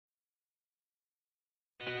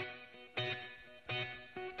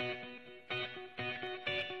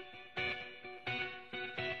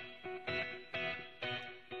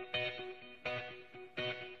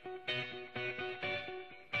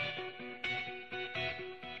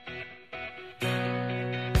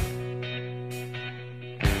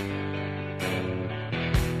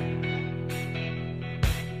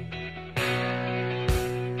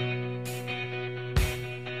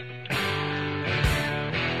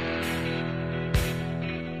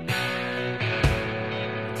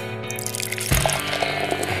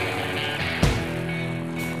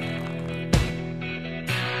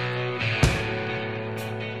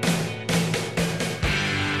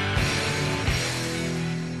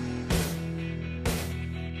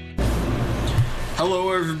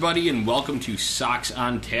Hello, everybody, and welcome to Sox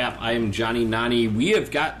on Tap. I am Johnny Nani. We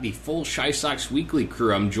have got the full Chi Sox Weekly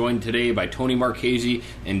crew. I'm joined today by Tony Marchese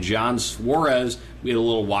and John Suarez. We had a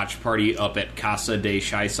little watch party up at Casa de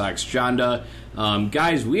Chi Sox Jonda.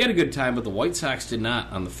 Guys, we had a good time, but the White Sox did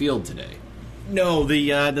not on the field today. No,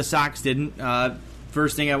 the Sox didn't.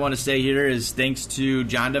 First thing I want to say here is thanks to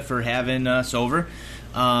Jonda for having us over.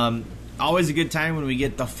 Always a good time when we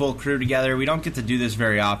get the full crew together. We don't get to do this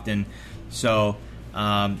very often, so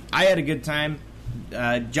I had a good time.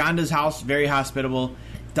 Jonda's house, very hospitable.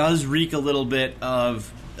 Does reek a little bit of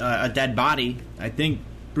a dead body. I think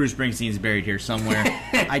Bruce Springsteen's buried here somewhere.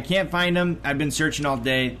 I can't find him. I've been searching all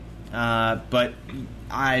day, but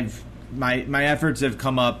my efforts have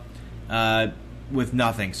come up with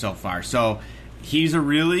nothing so far. So he's a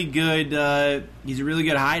really good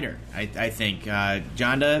hider. I think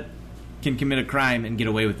Jonda can commit a crime and get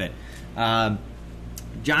away with it.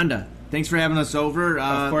 Jonda, thanks for having us over.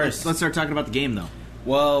 Of course. Let's start talking about the game, though.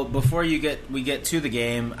 Well, before we get to the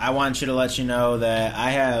game, I want you to let you know that I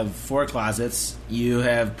have 4 closets. You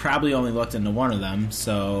have probably only looked into one of them,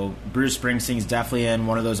 so Bruce Springsteen's definitely in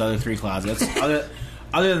one of those other 3 closets.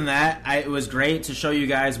 Other than that, it was great to show you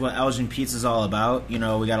guys what Elgin Pizza's all about. You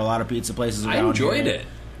know, we got a lot of pizza places around I enjoyed here. it.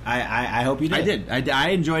 I hope you did. I did. I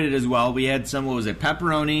enjoyed it as well. We had some,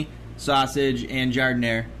 pepperoni, sausage, and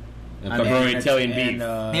jardiniere. And pepperoni Italian beef.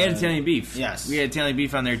 We had Italian beef. Yes. We had Italian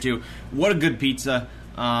beef on there, too. What a good pizza.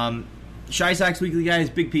 Chi Sox Weekly guys,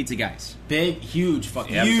 big pizza guys. Big, huge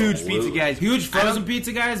fucking huge pizza guys. Huge frozen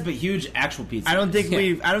pizza guys, but huge actual pizza. I don't think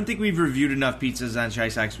we've reviewed enough pizzas on Chi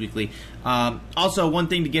Sox Weekly. Also, one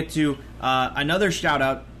thing to get to, another shout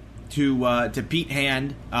out to Pete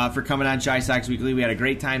Hand for coming on Chi Sox Weekly. We had a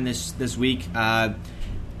great time this week.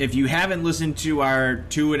 If you haven't listened to our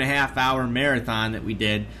 2.5-hour marathon that we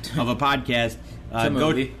did of a podcast,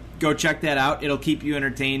 go check that out. It'll keep you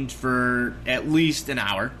entertained for at least an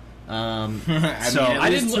hour. I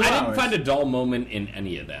didn't find a dull moment in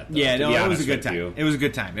any of that, though, it was a good time. It was a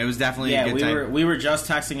good time. It was definitely a good time. We were just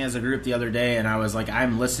texting as a group the other day, and I was like,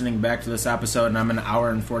 I'm listening back to this episode, and I'm an hour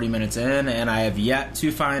and 40 minutes in, and I have yet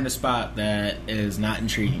to find a spot that is not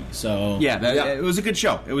intriguing. So it was a good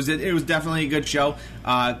show. It was definitely a good show.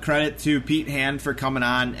 Credit to Pete Hand for coming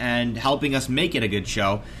on and helping us make it a good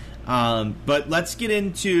show. But let's get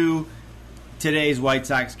into today's White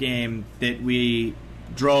Sox game that we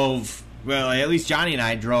drove. Well, at least Johnny and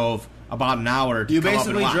I drove about an hour to You come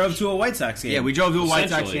basically up and watch. drove to a White Sox game. Yeah, we drove to a White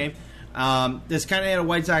Sox game. This kind of had a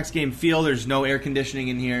White Sox game feel. There's no air conditioning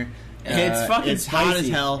in here. It's fucking it's spicy. hot as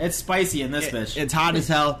hell. It's spicy in this bitch. It's hot as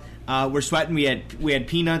hell. We're sweating. We had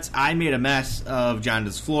peanuts. I made a mess of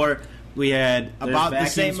Jonda's floor. We had about the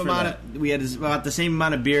same amount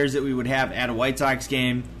of beers that we would have at a White Sox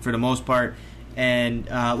game for the most part. And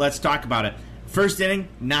let's talk about it. First inning,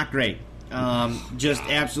 not great. Just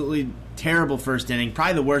absolutely terrible first inning.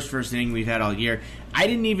 Probably the worst first inning we've had all year. I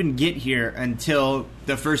didn't even get here until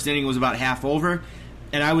the first inning was about half over,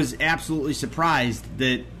 and I was absolutely surprised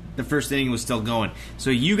that the first inning was still going. So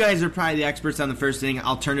you guys are probably the experts on the first inning.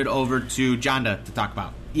 I'll turn it over to Jonda to talk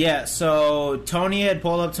about. Yeah, so Tony had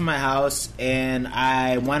pulled up to my house, and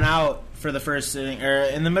I went out for the first inning, or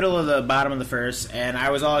in the middle of the bottom of the first, and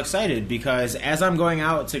I was all excited because as I'm going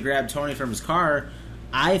out to grab Tony from his car,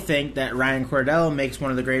 I think that Ryan Cordell makes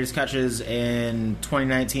one of the greatest catches in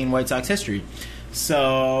 2019 White Sox history.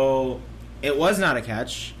 So it was not a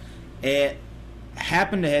catch. It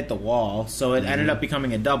happened to hit the wall, so it ended up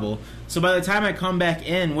becoming a double. So by the time I come back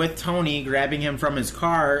in with Tony, grabbing him from his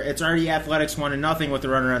car, it's already Athletics 1-0 with the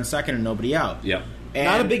runner on second and nobody out. Yep. And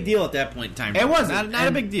not a big deal at that point in time. It wasn't. Not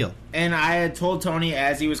a big deal. And I had told Tony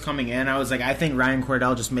as he was coming in, I was like, I think Ryan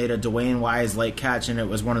Cordell just made a Dwayne Wise late catch, and it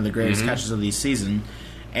was one of the greatest catches of the season.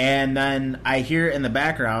 And then I hear in the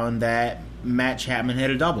background that Matt Chapman hit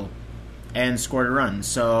a double and scored a run.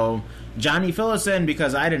 So Johnny, fill us in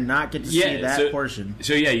because I did not get to see that portion.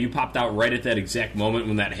 So yeah, you popped out right at that exact moment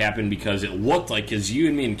when that happened because it looked like, because you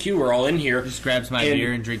and me and Q were all in here. Just grabs my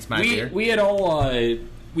beer and drinks my beer. We had all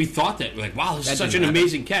we thought that, like, wow, this is such an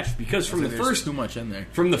amazing catch because from the first too much in there.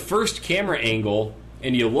 From the first camera angle,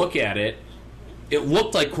 and you look at it, it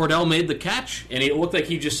looked like Cordell made the catch, and it looked like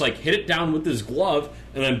he just like hit it down with his glove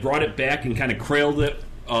and then brought it back and kind of cradled it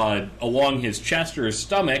along his chest or his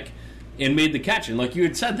stomach and made the catch. And like you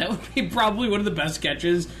had said, that would be probably one of the best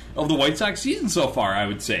catches of the White Sox season so far, I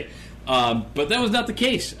would say. But that was not the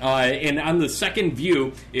case. And on the second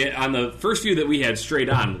view, on the first view that we had straight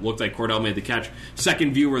on, it looked like Cordell made the catch.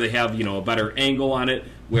 Second view where they have a better angle on it,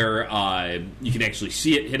 where you can actually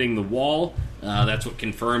see it hitting the wall. That's what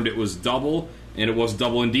confirmed it was double, and it was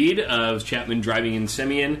double indeed. It was Chapman driving in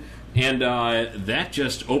Semien, and that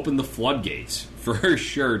just opened the floodgates for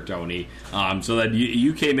sure, Tony. So that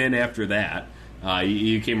you came in after that.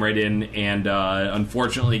 You came right in and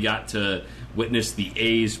unfortunately got to witness the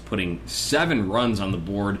A's putting 7 runs on the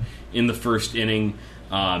board in the first inning.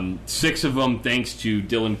 6 of them thanks to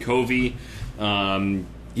Dylan Covey.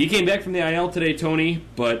 He came back from the IL today, Tony,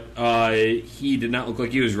 but he did not look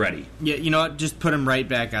like he was ready. Yeah, you know what? Just put him right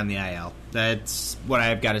back on the IL. That's what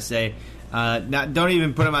I've got to say. Don't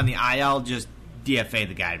even put him on the IL. Just DFA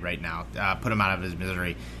the guy right now. Put him out of his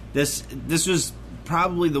misery. This was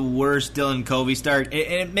probably the worst Dylan Covey start. And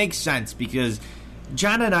it makes sense because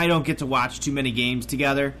John and I don't get to watch too many games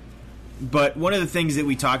together. But one of the things that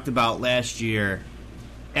we talked about last year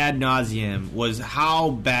ad nauseum was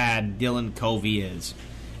how bad Dylan Covey is.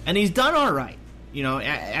 And he's done all right.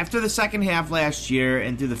 After the second half last year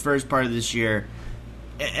and through the first part of this year,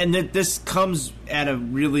 and this comes at a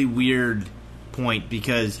really weird point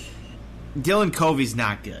because Dylan Covey's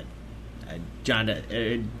not good.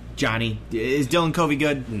 Johnny, is Dylan Covey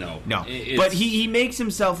good? No. But he makes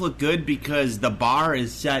himself look good because the bar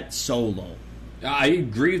is set so low. I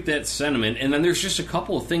agree with that sentiment. And then there's just a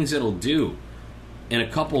couple of things it'll do in a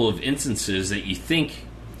couple of instances that you think,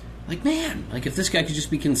 like, man, like if this guy could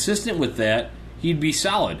just be consistent with that, he'd be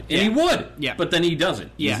solid. And he would. Yeah. But then he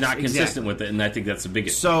doesn't. Yes, He's not consistent exactly. with it, and I think that's the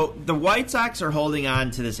biggest. So the White Sox are holding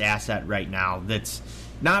on to this asset right now that's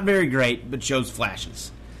not very great, but shows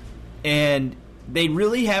flashes. And they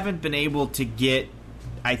really haven't been able to get,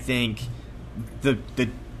 I think, the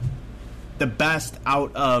best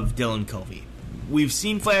out of Dylan Covey. We've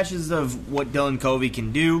seen flashes of what Dylan Covey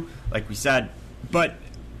can do, like we said, but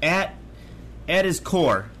at his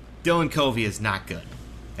core, Dylan Covey is not good.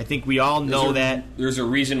 I think we all know that. There's a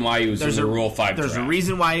reason why he was in the Rule 5 There's draft. a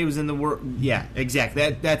reason why he was in the Yeah,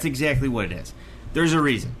 exactly. That's exactly what it is. There's a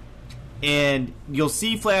reason. And you'll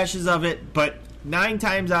see flashes of it, but 9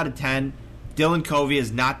 times out of 10, Dylan Covey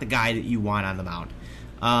is not the guy that you want on the mound.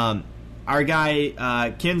 Our guy,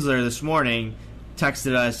 Kinsler, this morning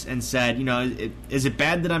texted us and said, is it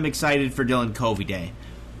bad that I'm excited for Dylan Covey Day?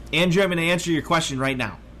 Andrew, I'm going to answer your question right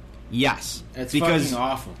now. Yes. It's because fucking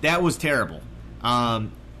awful. That was terrible.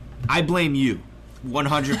 I blame you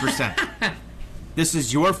 100%. This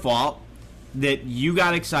is your fault that you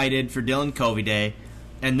got excited for Dylan Covey Day,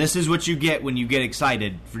 and this is what you get when you get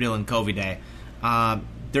excited for Dylan Covey Day.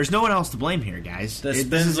 There's no one else to blame here, guys. This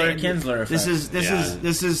is Kinsler effect.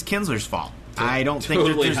 This is Kinsler's fault. I don't think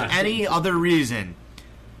that there's any other reason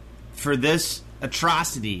for this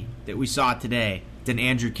atrocity that we saw today than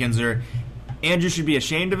Andrew Kinsler. Andrew should be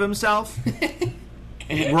ashamed of himself.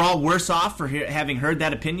 We're all worse off for having heard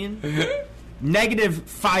that opinion. Negative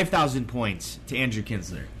 5,000 points to Andrew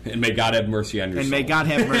Kinsler. And may God have mercy on your soul. And may God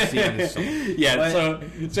have mercy on his soul. Yeah,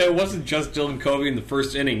 so it wasn't just Dylan Covey in the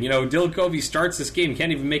first inning. Dylan Covey starts this game,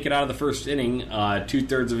 can't even make it out of the first inning.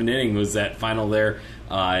 2/3 of an inning was that final there.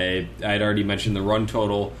 I'd already mentioned the run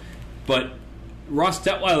total. But Ross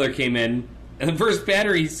Detweiler came in, and the first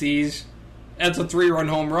batter he sees, that's a 3-run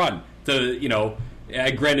home run.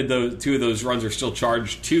 Granted, 2 of those runs are still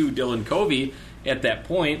charged to Dylan Covey at that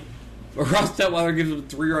point. But Ross Detweiler gives him a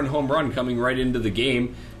 3-run home run coming right into the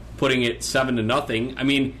game, putting it 7-0. I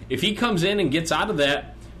mean, if he comes in and gets out of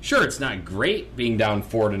that, sure, it's not great being down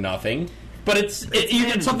 4-0, but it's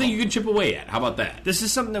something you can chip away at. How about that? This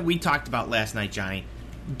is something that we talked about last night, Johnny.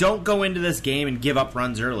 Don't go into this game and give up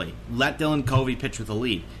runs early. Let Dylan Covey pitch with a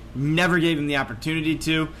lead. Never gave him the opportunity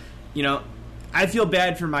to. I feel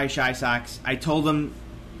bad for my Chi Sox. I told them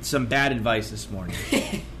some bad advice this morning.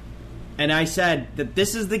 And I said that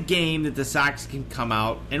this is the game that the Sox can come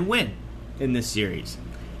out and win in this series.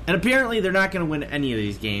 And apparently they're not going to win any of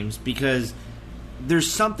these games because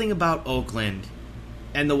there's something about Oakland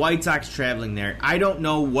and the White Sox traveling there. I don't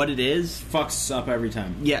know what it is. Fucks up every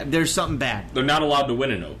time. Yeah, there's something bad. They're not allowed to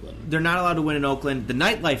win in Oakland. They're not allowed to win in Oakland. The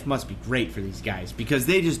nightlife must be great for these guys because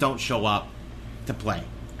they just don't show up to play.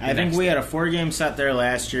 I think we had a 4-game set there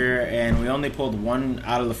last year, and we only pulled 1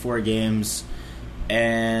 out of the 4 games.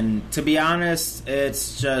 And to be honest,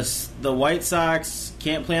 it's just the White Sox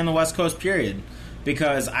can't play on the West Coast, period.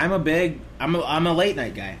 Because I'm a late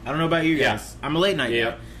night guy. I don't know about you guys. I'm a late night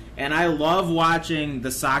guy. And I love watching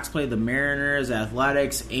the Sox play the Mariners,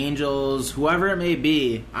 Athletics, Angels, whoever it may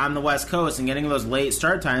be on the West Coast and getting those late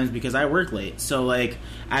start times because I work late. So, like,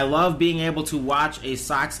 I love being able to watch a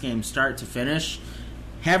Sox game start to finish.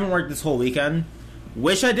 Haven't worked this whole weekend.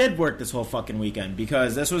 Wish I did work this whole fucking weekend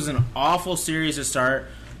because this was an awful series to start.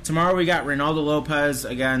 Tomorrow we got Reynaldo Lopez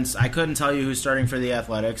against, I couldn't tell you who's starting for the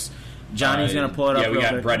Athletics. Johnny's going to pull it up. Yeah, we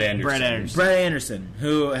got Brett Anderson. Brett Anderson,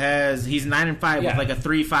 he's 9-5 with like a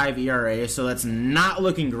 3.5 ERA, so that's not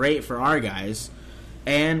looking great for our guys.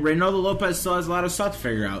 And Reynaldo Lopez still has a lot of stuff to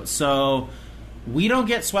figure out. So we don't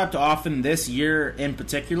get swept often this year in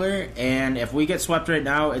particular, and if we get swept right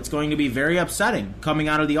now, it's going to be very upsetting coming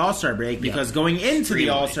out of the All-Star break because going into the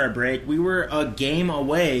All-Star break, we were a game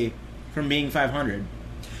away from being 500.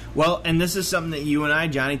 Well, and this is something that you and I,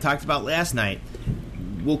 Johnny, talked about last night.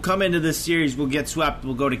 We'll come into this series, we'll get swept,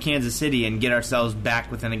 we'll go to Kansas City and get ourselves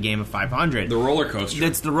back within a game of 500. The roller coaster.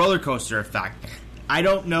 It's the roller coaster effect. I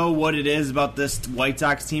don't know what it is about this White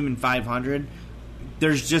Sox team in 500.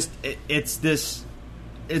 There's just, it's this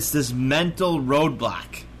mental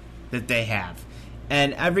roadblock that they have.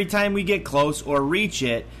 And every time we get close or reach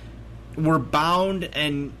it, we're bound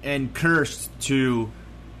and cursed to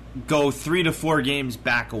go 3 to 4 games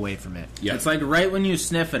back away from it. Yep. It's like right when you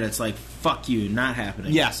sniff it, it's like, fuck you, not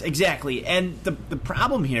happening. Yes, exactly. And the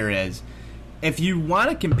problem here is, if you want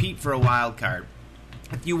to compete for a wild card,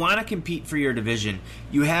 if you want to compete for your division,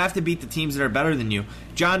 you have to beat the teams that are better than you.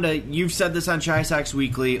 Jonda, you've said this on Chi Sox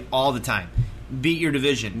Weekly all the time. Beat your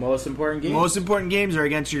division. Most important games. Most important games are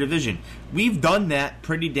against your division. We've done that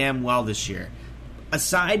pretty damn well this year.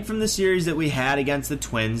 Aside from the series that we had against the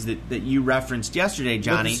Twins that you referenced yesterday,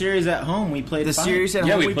 Johnny. But the series at home, we played the fine. series at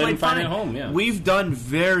home, we played fine at home, yeah. We've done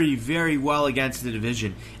very, very well against the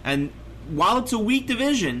division. And while it's a weak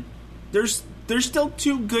division, there's still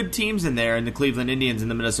 2 good teams in there in the Cleveland Indians and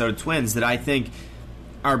the Minnesota Twins that I think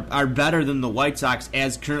are better than the White Sox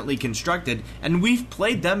as currently constructed, and we've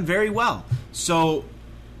played them very well. So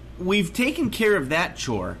we've taken care of that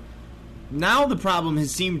chore. Now the problem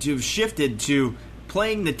has seemed to have shifted to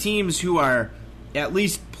playing the teams who are at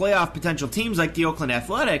least playoff potential teams like the Oakland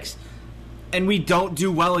Athletics, and we don't do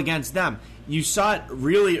well against them. You saw it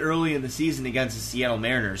really early in the season against the Seattle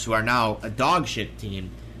Mariners, who are now a dog shit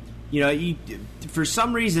team. You know, for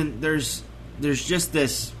some reason, there's just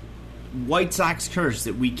this White Sox curse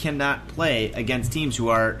that we cannot play against teams who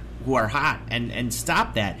are hot and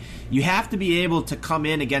stop that. You have to be able to come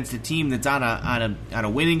in against a team that's on a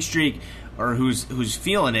winning streak or who's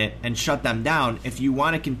feeling it and shut them down if you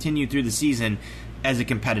want to continue through the season as a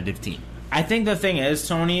competitive team. I think the thing is,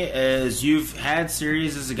 Tony, is you've had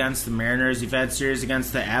series against the Mariners, you've had series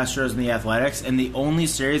against the Astros and the Athletics, and the only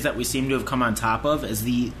series that we seem to have come on top of is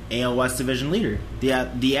the AL West division leader, the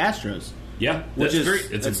Astros. Yeah,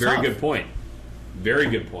 it's a very good point. Very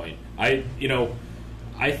good point. I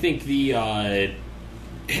think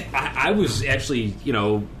I was actually,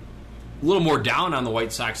 a little more down on the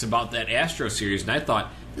White Sox about that Astro series, and I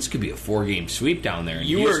thought this could be a 4-game sweep down there in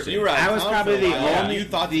Houston. I was probably the only. You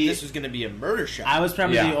thought this was going to be a murder shot. I was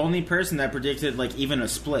probably the only person that predicted even a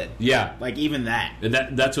split. Yeah, even that. And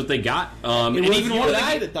that's what they got. And even one of the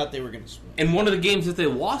guys that thought they were going to split. And one of the games that they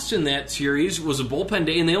lost in that series was a bullpen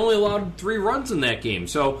day, and they only allowed 3 runs in that game.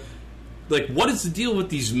 So, what is the deal with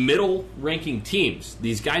these middle-ranking teams?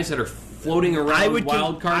 These guys that are floating around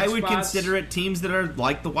wild card spots? I would consider it teams that are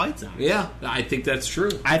like the White Sox. Yeah, I think that's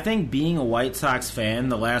true. I think being a White Sox fan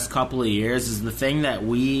the last couple of years is the thing that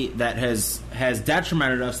has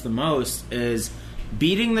detrimented us the most is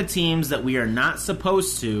beating the teams that we are not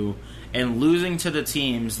supposed to and losing to the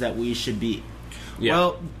teams that we should beat. Yeah.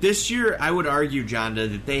 Well, this year I would argue,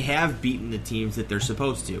 Jonda, that they have beaten the teams that they're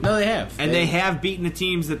supposed to. No, they have. And they have beaten the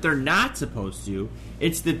teams that they're not supposed to.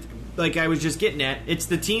 It's like I was just getting at, it's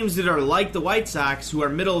the teams that are like the White Sox who are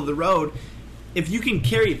middle of the road. If you can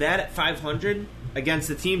carry that at 500 against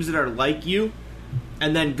the teams that are like you,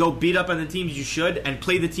 and then go beat up on the teams you should, and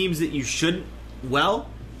play the teams that you shouldn't, well,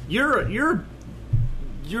 you're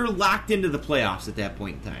locked into the playoffs at that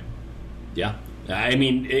point in time. Yeah. I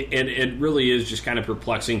mean, it really is just kind of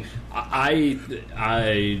perplexing. It's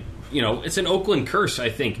an Oakland curse, I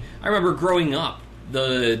think. I remember growing up,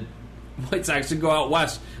 White Sox to go out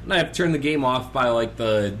west, and I have to turn the game off by like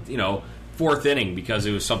the fourth inning because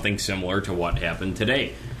it was something similar to what happened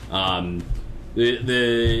today.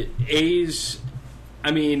 The A's,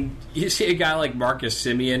 I mean, you see a guy like Marcus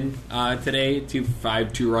Semien today,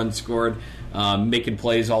 2-5, 2 runs scored, making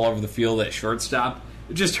plays all over the field at shortstop.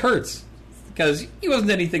 It just hurts because he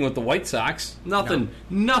wasn't anything with the White Sox. Nothing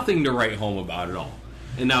to write home about at all.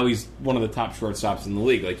 And now he's one of the top shortstops in the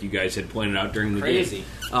league, like you guys had pointed out during the Crazy.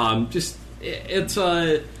 game.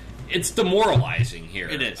 It's demoralizing here.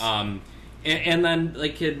 It is. And then,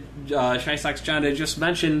 like Shy Sox John had just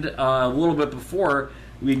mentioned a little bit before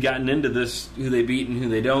we'd gotten into this, who they beat and who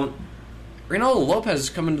they don't. Reynaldo Lopez is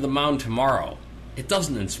coming to the mound tomorrow. It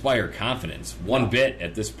doesn't inspire confidence one bit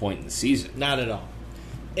at this point in the season. Not at all.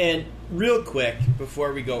 And real quick,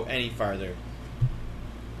 before we go any farther,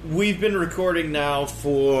 we've been recording now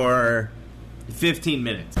for 15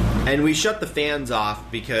 minutes. And we shut the fans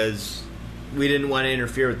off because we didn't want to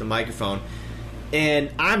interfere with the microphone.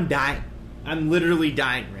 And I'm dying. I'm literally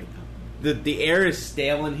dying right now. The air is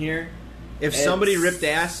stale in here. If somebody ripped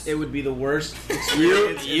ass, it would be the worst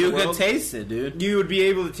experience You in the could world. taste it, dude. You would be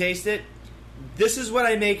able to taste it. This is what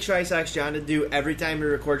I make Shy Sox John to do every time we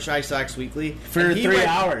record Shy Sox Weekly. For And he 3 went-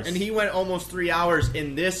 hours. And he went almost 3 hours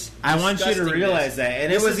in this. I want you to disgustingness. realize that.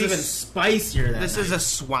 And This it was is a even spicier than This is a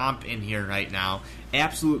swamp in here right now.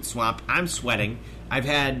 Absolute swamp. I'm sweating. I've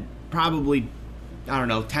had probably,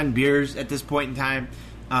 10 beers at this point in time.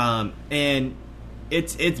 And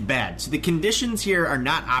it's bad. So the conditions here are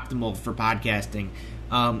not optimal for podcasting.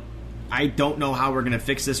 I don't know how we're going to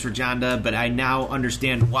fix this for Jonda, but I now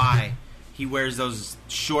understand why he wears those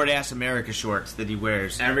short-ass America shorts that he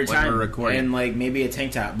wears every when time, we're recording. and like maybe a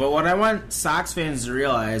tank top. But what I want Sox fans to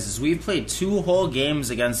realize is we've played 2 whole games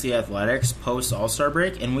against the Athletics post All-Star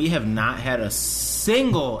break, and we have not had a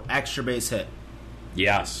single extra base hit.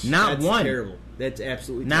 Yes. Not That's one. terrible. That's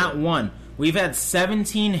absolutely Not terrible. one. We've had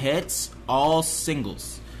 17 hits, all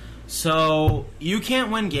singles. So you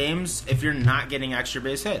can't win games if you're not getting extra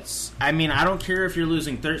base hits. I mean, I don't care if you're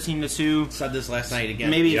losing 13-2, Said this last night again.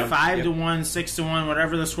 maybe Yep. 5-1, 6-1,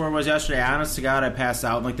 whatever the score was yesterday. Honest to God, I passed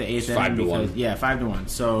out in like the 8th inning. 5-1. because- Yeah, 5-1.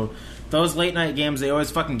 So those late night games, they always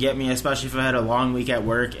fucking get me, especially if I had a long week at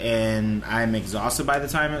work and I'm exhausted by the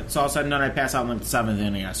time it's all said and done. I passed out in like the 7th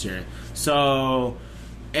inning yesterday. So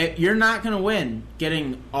you're not going to win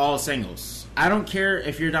getting all singles. I don't care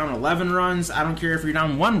if you're down 11 runs. I don't care if you're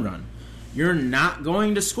down 1 run. You're not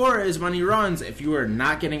going to score as many runs if you are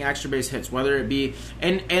not getting extra base hits, whether it be...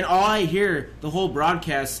 And all I hear the whole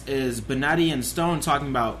broadcast is Benetti and Stone talking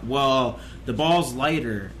about, well, the ball's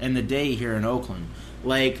lighter in the day here in Oakland.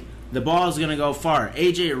 Like, the ball's going to go far.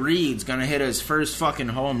 A.J. Reed's going to hit his first fucking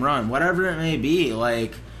home run. Whatever it may be,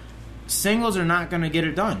 like, singles are not going to get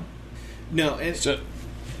it done. No, and So,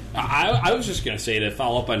 I was just going to say, to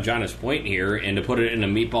follow up on Jonna's point here and to put it in a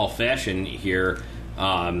meatball fashion here,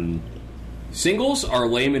 singles are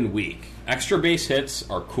lame and weak. Extra base hits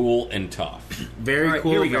are cool and tough. Very All right,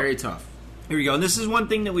 cool, here we go. very tough. Here we go. And this is one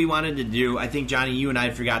thing that we wanted to do. I think, Johnny, you and I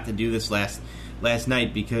forgot to do this last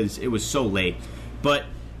night because it was so late. But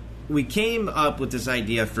we came up with this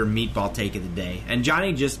idea for Meatball Take of the Day. And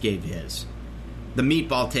Johnny just gave his. The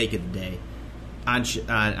Meatball Take of the Day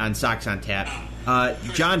on Sox on Tap.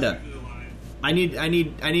 Jonda, I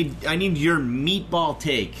need your meatball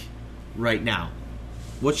take right now.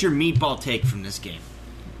 What's your meatball take from this game?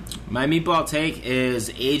 My meatball take is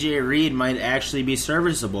A.J. Reed might actually be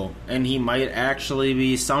serviceable, and he might actually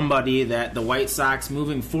be somebody that the White Sox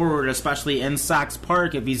moving forward, especially in Sox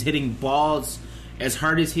Park, if he's hitting balls as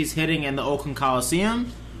hard as he's hitting in the Oakland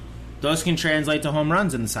Coliseum, those can translate to home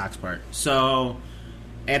runs in the Sox Park. So,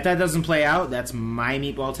 if that doesn't play out, that's my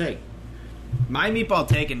meatball take. My meatball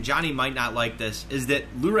take, and Johnny might not like this, is that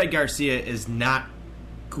Luray Garcia is not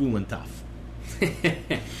cool and tough.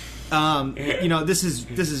 This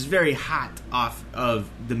is very hot off of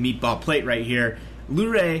the meatball plate right here.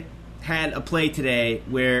 Luray had a play today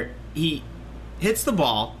where he hits the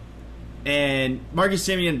ball and Marcus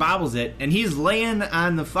Semien bobbles it, and he's laying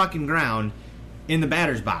on the fucking ground in the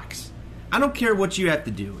batter's box. I don't care what you have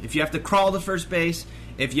to do. If you have to crawl to first base,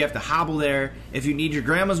 if you have to hobble there, if you need your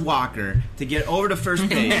grandma's walker to get over to first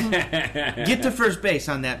base, get to first base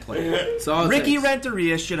on that play. So Ricky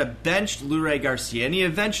Renteria should have benched Luray Garcia, and he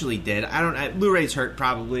eventually did. Luray's hurt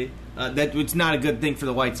probably. It's not a good thing for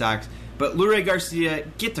the White Sox. But Luray Garcia,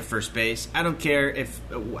 get to first base. I don't care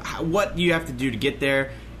what you have to do to get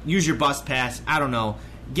there. Use your bus pass. I don't know.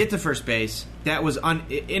 Get to first base. That was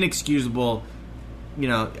inexcusable.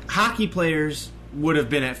 Hockey players would have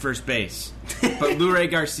been at first base, but Luray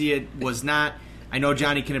Garcia was not. I know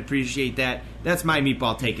Johnny can appreciate that. That's my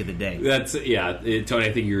meatball take of the day. Tony,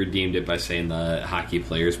 I think you redeemed it by saying the hockey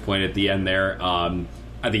player's point at the end there.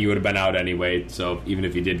 I think you would have been out anyway, so even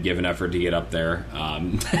if you did give an effort to get up there,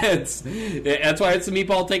 that's why it's the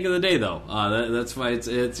meatball take of the day, though. That's why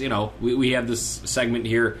it's we have this segment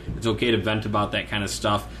here. It's okay to vent about that kind of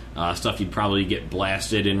stuff. Stuff you'd probably get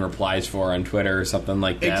blasted in replies for on Twitter or something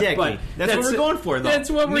like that. Exactly. But that's what we're going for, though.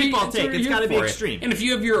 That's what meatball take. It's got to be extreme. And if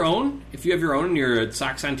you have your own, and you're a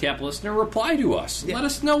Sox on Tap listener, reply to us. Yeah. Let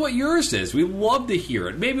us know what yours is. We'd love to hear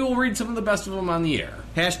it. Maybe we'll read some of the best of them on the air.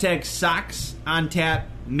 Hashtag Sox on Tap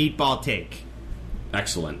meatball take.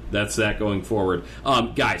 Excellent. That's that going forward.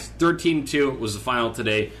 Guys, 13-2 was the final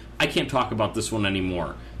today. I can't talk about this one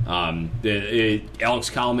anymore. Alex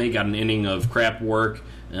Colomé got an inning of crap work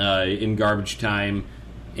in garbage time,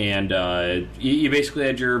 and you basically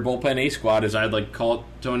had your bullpen A squad, as I'd like to call it,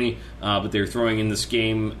 Tony, but they were throwing in this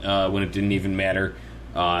game when it didn't even matter.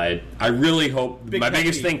 I really hope...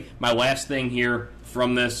 my last thing here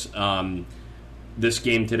from this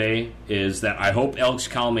game today is that I hope Alex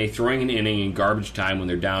Colomé throwing an inning in garbage time when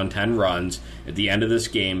they're down 10 runs at the end of this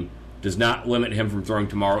game does not limit him from throwing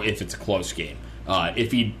tomorrow if it's a close game.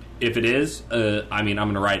 If it is, I'm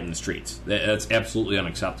going to ride in the streets. That's absolutely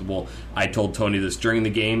unacceptable. I told Tony this during the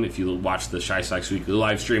game. If you watch the Shy Sox Weekly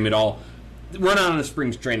live stream at all, we're not on a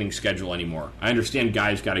spring training schedule anymore. I understand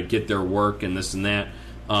guys got to get their work and this and that.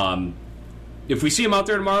 If we see him out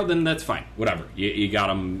there tomorrow, then that's fine. Whatever. You got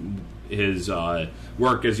him his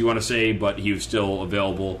work, as you want to say, but he was still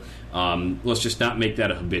available. Let's just not make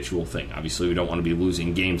that a habitual thing. Obviously, we don't want to be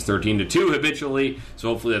losing games 13-2 habitually, so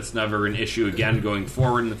hopefully that's never an issue again going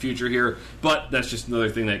forward in the future here. But that's just another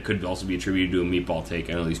thing that could also be attributed to a meatball take.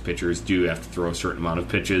 I know these pitchers do have to throw a certain amount of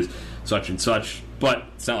pitches, such and such, but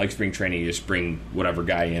it's not like spring training. You just bring whatever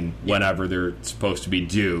guy in whenever they're supposed to be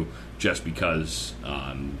due, just because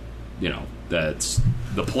that's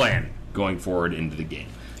the plan going forward into the game.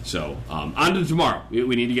 So, on to tomorrow.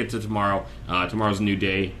 We need to get to tomorrow. Tomorrow's a new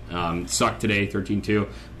day. Sucked today, 13-2.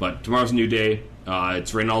 But tomorrow's a new day.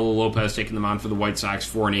 It's Reynaldo Lopez taking the mound for the White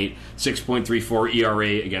Sox, 4-8, 6.34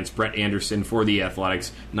 ERA against Brett Anderson for the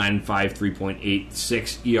Athletics, 9-5,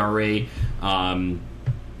 3.86 ERA.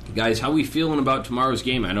 Guys, how are we feeling about tomorrow's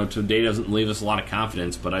game? I know today doesn't leave us a lot of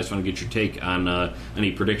confidence, but I just want to get your take on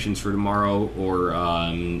any predictions for tomorrow or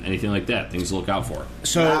anything like that. Things to look out for.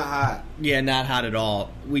 So, not hot. Yeah, not hot at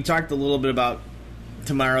all. We talked a little bit about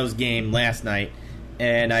tomorrow's game last night,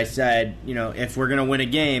 and I said, if we're going to win a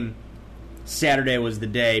game, Saturday was the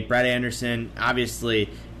day. Brett Anderson, obviously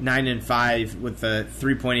 9-5 with a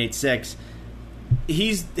 3.86.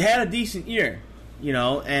 He's had a decent year,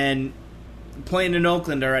 and playing in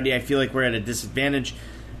Oakland already, I feel like we're at a disadvantage.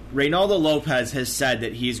 Reynaldo Lopez has said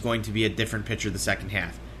that he's going to be a different pitcher the second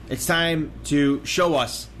half. It's time to show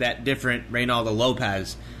us that different Reynaldo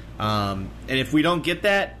Lopez. And if we don't get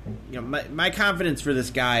that, my confidence for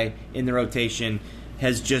this guy in the rotation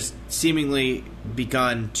has just seemingly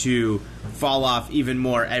begun to fall off even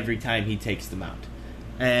more every time he takes the mound.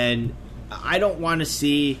 And I don't want to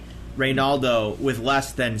see Reynaldo with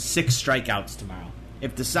less than 6 strikeouts tomorrow.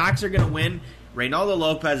 If the Sox are going to win, Reynaldo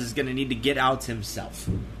Lopez is going to need to get outs himself.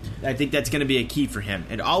 I think that's going to be a key for him.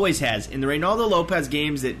 It always has. In the Reynaldo Lopez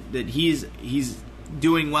games that he's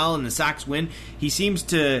doing well and the Sox win, he seems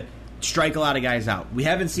to strike a lot of guys out. We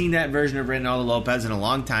haven't seen that version of Reynaldo Lopez in a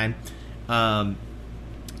long time.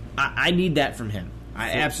 I need that from him.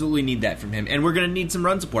 I absolutely need that from him. And we're going to need some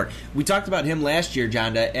run support. We talked about him last year,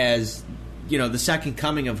 Jonda, as the second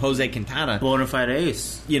coming of Jose Quintana. Bona fide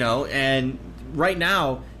ace. And right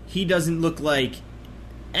now, he doesn't look like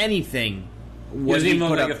anything. He doesn't even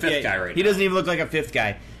look like a fifth guy right now. He doesn't even look like a fifth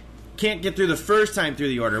guy. Can't get through the first time through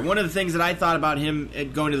the order. One of the things that I thought about him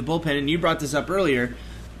going to the bullpen, and you brought this up earlier,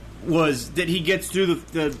 was that he gets through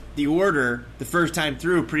the order the first time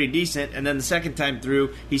through pretty decent, and then the second time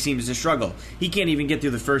through, he seems to struggle. He can't even get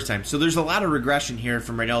through the first time. So there's a lot of regression here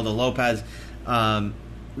from Reynaldo Lopez.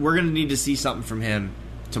 We're going to need to see something from him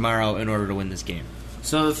tomorrow in order to win this game.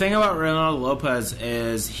 So the thing about Reynaldo Lopez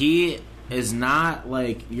is he is not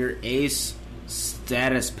like your ace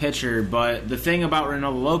status pitcher, but the thing about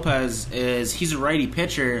Reynaldo Lopez is he's a righty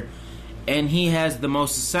pitcher, and he has the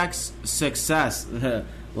most success. A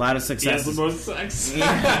lot of success. He has the most sex.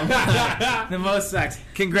 The most sex.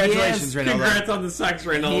 Congratulations, Reynaldo. Congrats on the sex,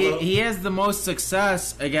 Reynaldo. He has the most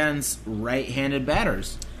success against right-handed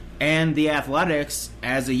batters. And the Athletics,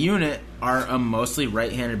 as a unit, are a mostly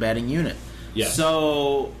right-handed batting unit. Yes.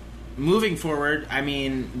 So, moving forward,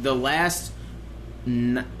 the last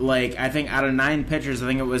I think out of 9 pitchers,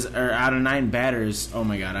 or out of 9 batters. Oh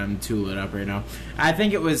my God, I'm too lit up right now. I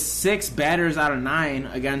think it was 6 batters out of 9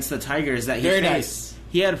 against the Tigers that he Very faced. nice.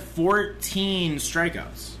 He had 14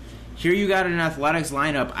 strikeouts. Here you got an Athletics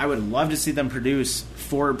lineup. I would love to see them produce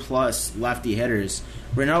 4+ lefty hitters.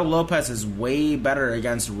 Reynaldo Lopez is way better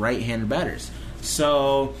against right-handed batters.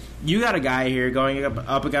 So you got a guy here going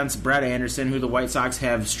up against Brett Anderson, who the White Sox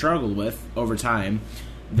have struggled with over time,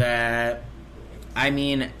 that, I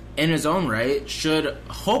mean, in his own right, should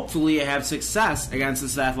hopefully have success against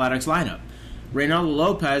this Athletics lineup. Reynaldo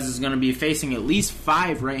Lopez is going to be facing at least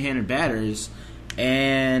 5 right-handed batters,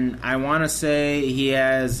 and I want to say he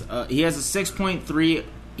has a 6.3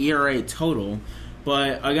 ERA total,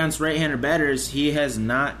 but against right-handed batters, he has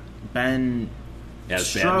not been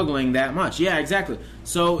struggling that much. Yeah, exactly.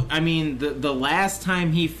 So, I mean, the last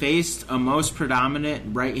time he faced a most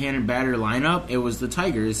predominant right-handed batter lineup, it was the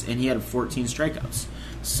Tigers, and he had 14 strikeouts.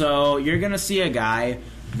 So you're going to see a guy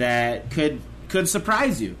that could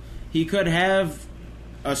surprise you. He could have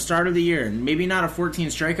a start of the year, maybe not a 14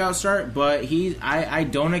 strikeout start, but I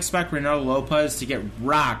don't expect Reynaldo Lopez to get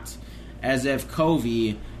rocked as if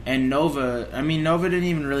Covey and Nova. I mean, Nova didn't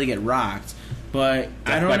even really get rocked, but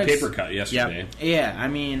I don't by paper cut yesterday. Yeah, I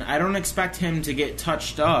mean, I don't expect him to get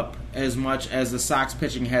touched up as much as the Sox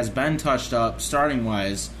pitching has been touched up starting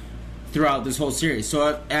wise throughout this whole series.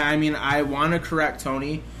 So I mean, I want to correct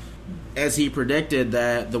Tony, as he predicted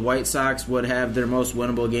that the White Sox would have their most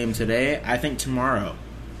winnable game today. I think tomorrow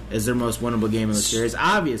is their most winnable game of the series,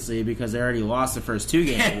 obviously, because they already lost the first 2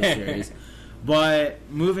 games of the series. But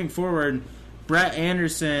moving forward, Brett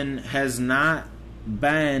Anderson has not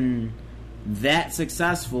been that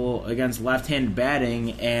successful against left-handed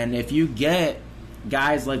batting, and if you get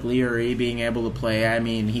guys like Leary being able to play, I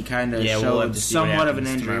mean, he kind of showed somewhat of an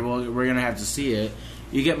injury. We're going to have to see it.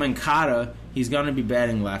 You get Mancada, he's going to be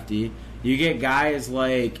batting lefty. You get guys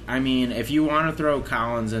like, I mean, if you want to throw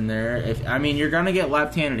Collins in there, you're going to get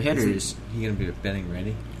left-handed hitters. He going to be batting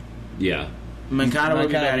ready? Yeah. Mancada will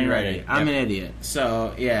be batting ready. I'm an idiot.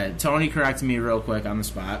 So, yeah, Tony corrected me real quick on the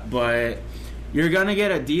spot. But you're going to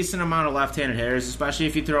get a decent amount of left-handed hitters, especially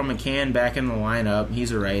if you throw McCann back in the lineup.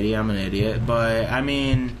 He's a righty. I'm an idiot. But, I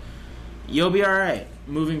mean, you'll be all right.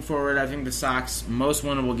 Moving forward, I think the Sox' most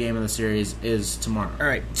winnable game of the series is tomorrow. All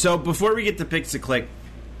right. So before we get to picks to click,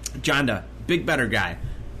 Jonda, big better guy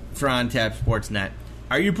for On Tap Sportsnet.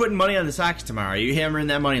 Are you putting money on the Sox tomorrow? Are you hammering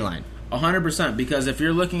that money line? 100%, because if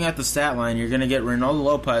you're looking at the stat line, you're going to get Reynaldo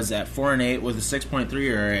Lopez at 4-8 with a 6.3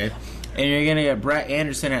 ERA, and you're going to get Brett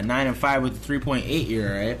Anderson at 9-5 with a 3.8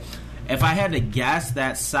 ERA. If I had to guess,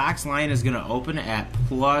 that Sox line is going to open at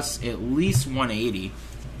plus at least 180.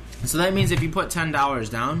 So that means if you put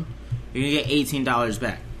 $10 down, you're going to get $18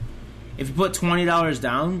 back. If you put $20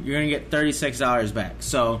 down, you're going to get $36 back.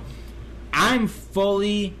 So I'm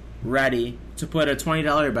fully ready to put a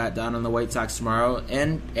 $20 bet down on the White Sox tomorrow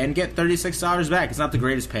and get $36 back. It's not the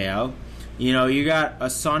greatest payout. You know, you got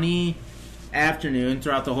a sunny afternoon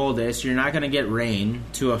throughout the whole day, so you're not going to get rain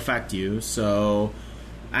to affect you. So,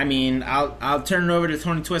 I mean, I'll turn it over to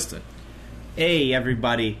Tony Twista. Hey,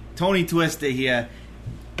 everybody. Tony Twista here.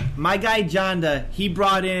 My guy, Jonda, he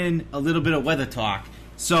brought in a little bit of weather talk.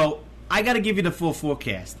 So, I got to give you the full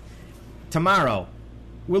forecast. Tomorrow,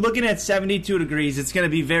 we're looking at 72 degrees. It's going to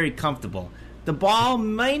be very comfortable. The ball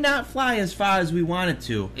may not fly as far as we want it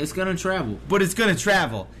to. It's going to travel. But it's going to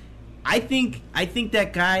travel. I think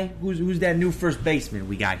that guy, who's that new first baseman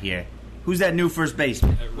we got here? Who's that new first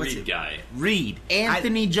baseman? Reed guy. Reed.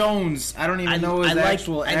 Anthony Jones. I don't even know his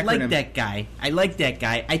actual acronym. I like that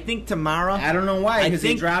guy. I think tomorrow... I don't know why, because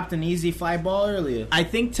he dropped an easy fly ball earlier. I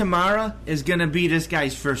think tomorrow is going to be this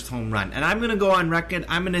guy's first home run. And I'm going to go on record.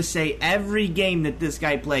 I'm going to say every game that this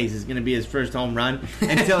guy plays is going to be his first home run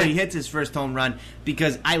until he hits his first home run,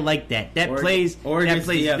 because I like that. That plays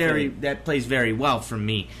very well for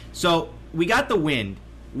me. So, we got the wind.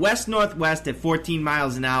 West-northwest at 14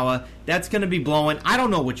 miles an hour. That's going to be blowing. I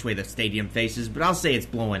don't know which way the stadium faces, but I'll say it's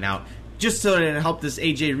blowing out. Just so that it'll help this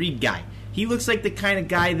A.J. Reed guy. He looks like the kind of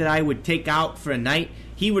guy that I would take out for a night.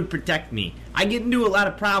 He would protect me. I get into a lot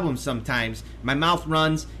of problems sometimes. My mouth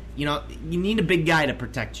runs. You know, you need a big guy to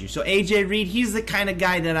protect you. So A.J. Reed, he's the kind of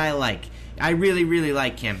guy that I like. I really, really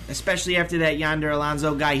like him. Especially after that Yonder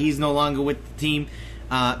Alonso guy. He's no longer with the team.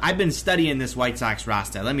 I've been studying this White Sox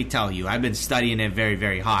roster. Let me tell you, I've been studying it very,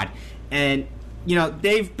 very hard, and you know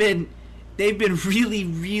they've been really,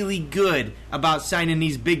 really good about signing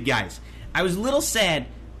these big guys. I was a little sad,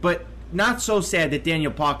 but not so sad that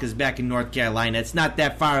Daniel Parker's back in North Carolina. It's not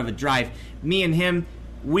that far of a drive. Me and him,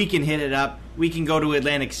 we can hit it up. We can go to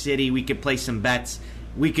Atlantic City. We can play some bets.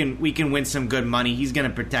 we can win some good money. He's going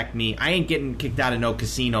to protect me. I ain't getting kicked out of no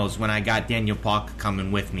casinos when I got Daniel Palka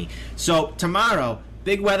coming with me. So tomorrow,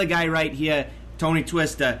 big weather guy right here, Tony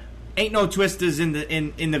Twista. Ain't no twisters in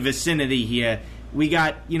the vicinity here. We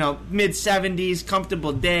got, mid 70s,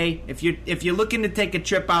 comfortable day. If you're looking to take a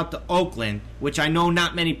trip out to Oakland, which I know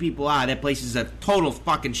not many people are, that place is a total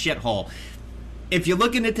fucking shithole. If you're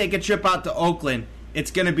looking to take a trip out to Oakland,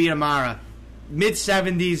 it's gonna be tomorrow. Mid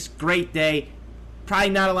 70s, great day. Probably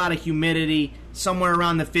not a lot of humidity, somewhere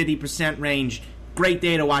around the 50% range. Great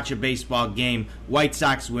day to watch a baseball game. White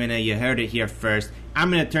Sox winner, you heard it here first.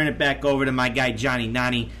 I'm gonna turn it back over to my guy Johnny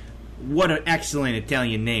Nani. What an excellent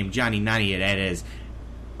Italian name, Johnny Nani, that is.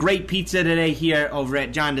 Great pizza today here over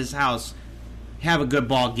at Jonda's house. Have a good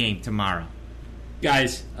ball game tomorrow.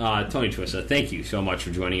 Guys, Tony Twista, thank you so much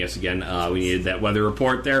for joining us again. We needed that weather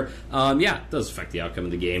report there. It does affect the outcome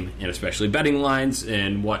of the game, and especially betting lines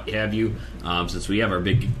and what have you, since we have our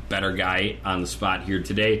big better guy on the spot here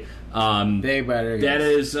today. Big better guy. That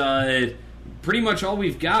is pretty much all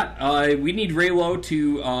we've got. We need Raylo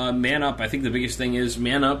to man up. I think the biggest thing is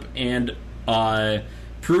man up and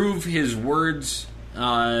prove his words,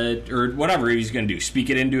 or whatever he's going to do.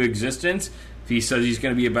 Speak it into existence. If he says he's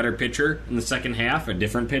going to be a better pitcher in the second half, a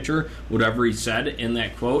different pitcher, whatever he said in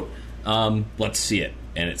that quote, let's see it.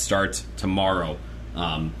 And it starts tomorrow.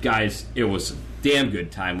 Guys, it was a damn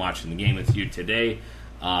good time watching the game with you today.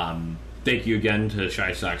 Thank you again to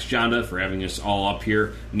Shy Sox Jonda for having us all up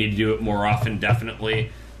here. We need to do it more often,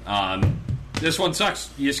 definitely. This one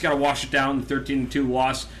sucks. You just got to wash it down. 13-2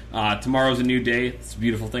 loss. Tomorrow's a new day. It's a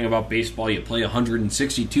beautiful thing about baseball. You play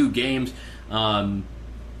 162 games.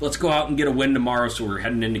 Let's go out and get a win tomorrow, so we're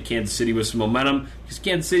heading into Kansas City with some momentum, because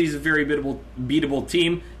Kansas City is a very beatable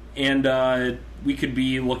team, and we could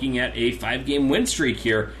be looking at a 5-game win streak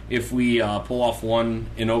here if we pull off one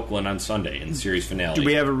in Oakland on Sunday in the series finale. Do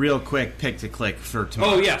we have a real quick pick to click for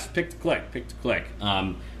tomorrow? Oh, yes, pick to click.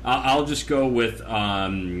 I'll just go with,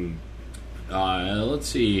 let's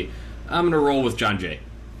see, I'm going to roll with John Jay.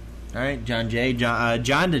 All right, John Jay.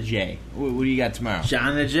 John to Jay. What do you got tomorrow?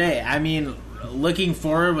 John to Jay. I mean, looking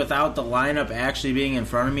forward without the lineup actually being in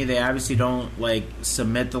front of me, they obviously don't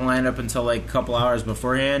submit the lineup until a couple hours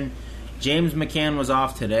beforehand. James McCann was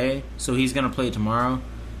off today, so he's going to play tomorrow.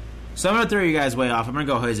 So I'm going to throw you guys way off. I'm going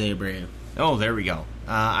to go Jose Abreu. Oh, there we go.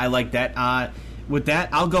 I like that. With that,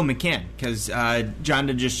 I'll go McCann, because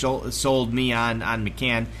Jonda just sold me on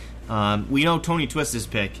McCann. We know Tony Twista's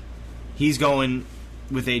pick. He's going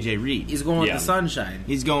with A.J. Reed. He's going with the sunshine.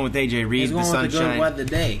 He's going with A.J. Reed. He's going the with the good weather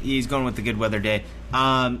day. He's going with the good weather day.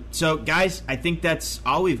 So, guys, I think that's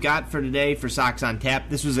all we've got for today for Sox on Tap.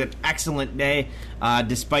 This was an excellent day,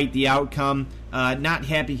 despite the outcome. Not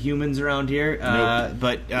happy humans around here, Nope.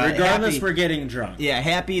 but regardless, happy, we're getting drunk. Yeah,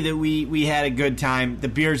 happy that we had a good time. The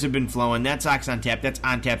beers have been flowing. That's Sox on Tap. That's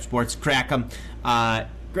On Tap Sports. Crack 'em.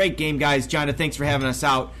 Great game, guys. Jonda, thanks for having us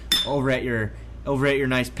out over at your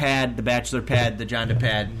nice pad, the Bachelor pad, the Jonda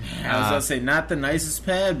pad. I was going to say, not the nicest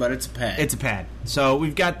pad, but it's a pad. It's a pad. So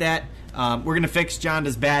we've got that. We're going to fix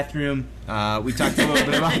Jonda's bathroom. We talked a little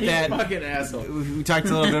bit about that. Fucking asshole. We talked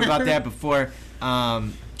a little bit about that before.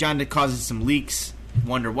 Jonda causes some leaks.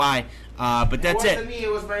 Wonder why. But that's it. It wasn't me.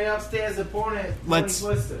 It was my upstairs opponent. Let's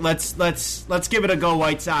give it a go,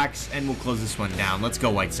 White Sox, and we'll close this one down. Let's go,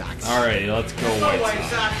 White Sox. All right, let's go, White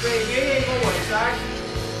Sox, baby. Go White Sox.